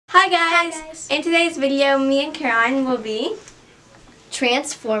guys! In today's video, me and Caroline will be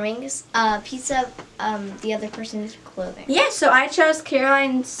transforming a piece of the other person's clothing. Yeah, so I chose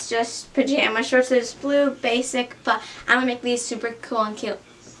Caroline's just pajama shorts. They're just blue, basic, but I'm going to make these super cool and cute.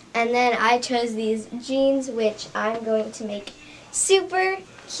 And then I chose these jeans, which I'm going to make super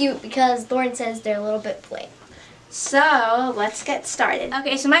cute because Lauren says they're a little bit plain. So, let's get started.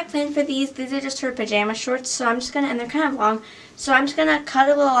 Okay, so my plan for these are just her pajama shorts, so I'm just going to, and they're kind of long, so I'm just going to cut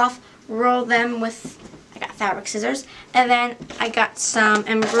a little off, roll them with, I got fabric scissors, and then I got some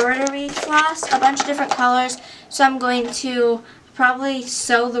embroidery floss, a bunch of different colors, so I'm going to probably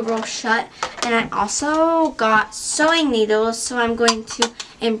sew the roll shut, and I also got sewing needles, so I'm going to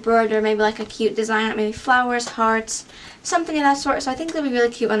embroider maybe like a cute design, maybe flowers, hearts, something of that sort. So I think they'll be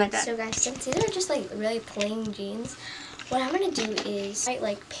really cute when they're done. So guys, since these are just like really plain jeans, what I'm going to do is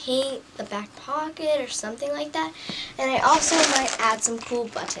like paint the back pocket or something like that. And I also might add some cool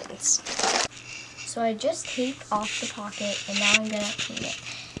buttons. So I just taped off the pocket and now I'm going to paint it.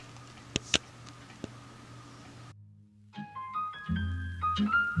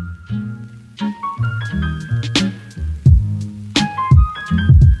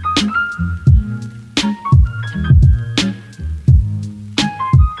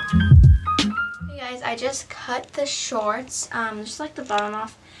 I just cut the shorts, just like the bottom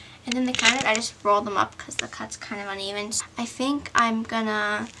off, and then I just roll them up because the cut's kind of uneven. I think I'm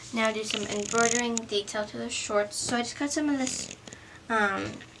gonna now do some embroidering detail to the shorts. So I just cut some of this,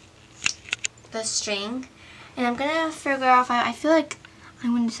 the string, and I'm gonna figure out if I feel like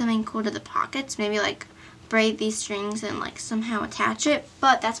I'm gonna do something cool to the pockets, maybe like braid these strings and like somehow attach it,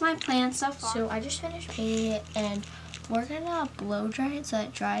 but that's my plan so far. So I just finished painting it and we're gonna blow dry it so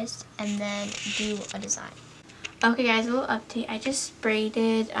it dries and then do a design. Okay guys, a little update. I just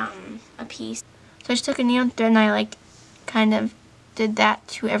braided a piece. So I just took a needle thread and I like kind of did that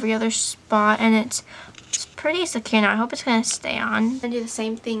to every other spot, and it's pretty secure now. I hope it's gonna stay on. I'm gonna do the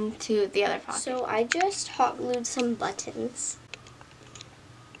same thing to the other pocket. So I just hot glued some buttons.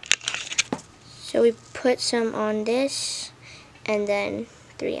 So we put some on this and then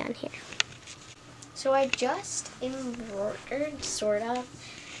 3 on here. So I just embroidered, sort of,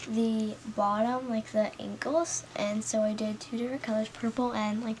 the bottom, like the ankles, and so I did 2 different colors, purple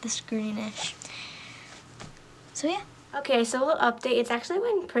and like this greenish. So yeah. Okay, so a little update. It's actually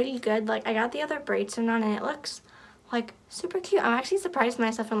went pretty good. Like, I got the other braids sewn on and it looks like super cute. I'm actually surprised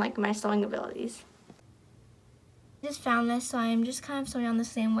myself in like my sewing abilities. I just found this, so I'm just kind of sewing on the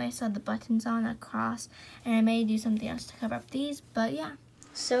same way, so the buttons on across, and I may do something else to cover up these, but yeah.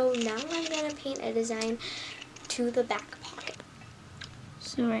 So now I'm going to paint a design to the back pocket.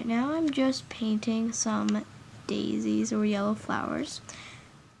 So right now I'm just painting some daisies or yellow flowers.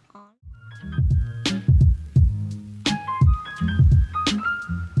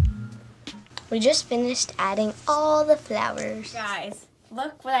 We just finished adding all the flowers. Guys,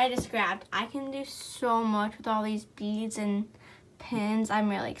 look what I just grabbed. I can do so much with all these beads and pins. I'm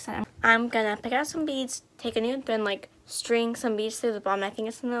really excited. I'm gonna pick out some beads, take a new thread, like string some beads through the bottom. I think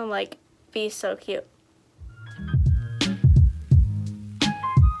it's gonna like be so cute.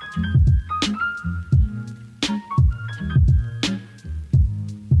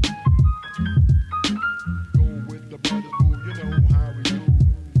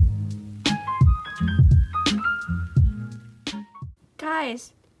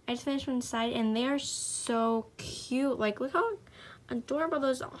 Guys, I just finished one side and they are so cute. Like, look how adorable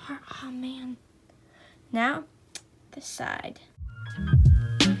those are. Oh man. Now, this side.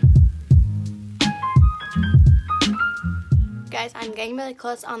 Guys, I'm getting really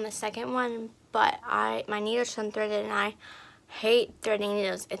close on the second one, but my needle's unthreaded and I hate threading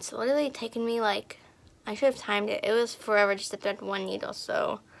needles. It's literally taken me like, I should have timed it. It was forever just to thread one needle,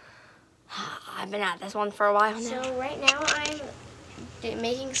 so I've been at this one for a while now. So right now I'm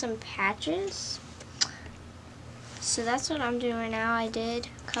making some patches. So that's what I'm doing right now. I did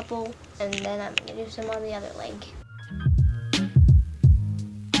a couple and then I'm going to do some on the other leg.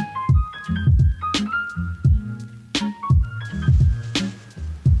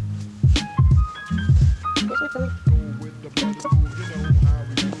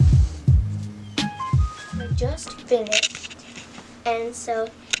 I just finished, and so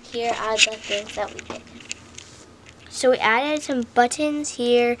here are the things that we did. So we added some buttons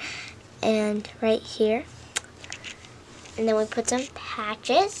here and right here. And then we put some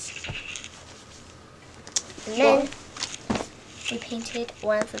patches. And then we painted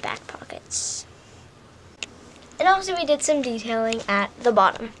one of the back pockets. And also we did some detailing at the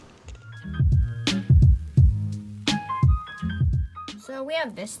bottom. So we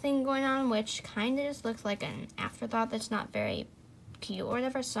have this thing going on, which kind of just looks like an afterthought that's not very cute or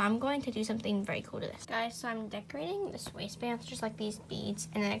whatever, so I'm going to do something very cool to this. Guys, so I'm decorating this waistband with just like these beads,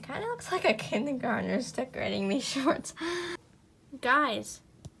 and then it kind of looks like a kindergartner's decorating these shorts. Guys.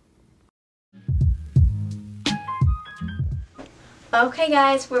 Okay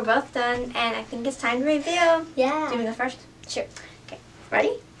guys, we're both done, and I think it's time to review. Yeah. Do we go first? Sure. Okay,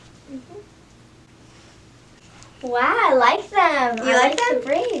 ready? Wow, I like them. You like them? The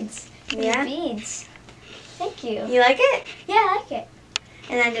braids. Yeah. The beads. Thank you. You like it? Yeah, I like it.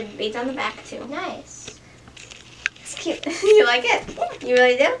 And I did beads on the back too. Nice. It's cute. You like it? Yeah. You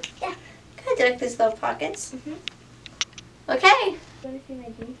really do? Yeah. Good. Do you like these little pockets? Okay. You want to see my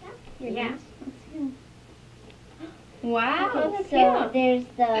jeans now? Yeah. Wow, Okay, so there's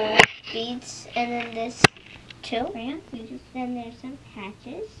the beads, and then this too. Then there's some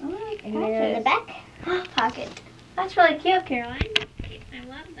patches. Oh, and then on the back, pocket. That's really cute, Caroline. I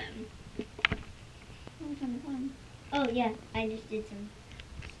love them. Oh yeah, I just did some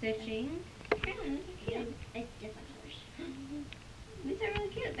Stitching. Yeah, cute. It's different colors. These are really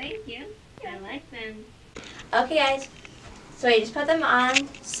cute. Thank you. I like them. Okay, guys. So I just put them on.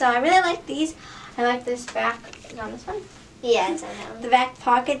 So I really like these. I like this back. Is it on this one? Yeah, it's on that one. The back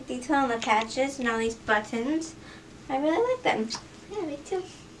pocket detail and the patches and all these buttons. I really like them. Yeah, me too.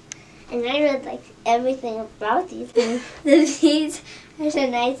 And I really like everything about these things. The beads are so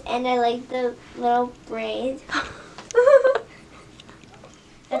nice, and I like the little braids.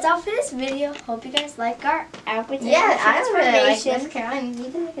 That's all for this video. Hope you guys like our outfits. Yeah, I really like transformation. this, Caroline. You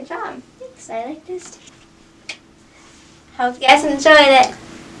did a good job. Thanks, I like this too. Hope you guys enjoyed it.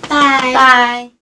 Bye. Bye.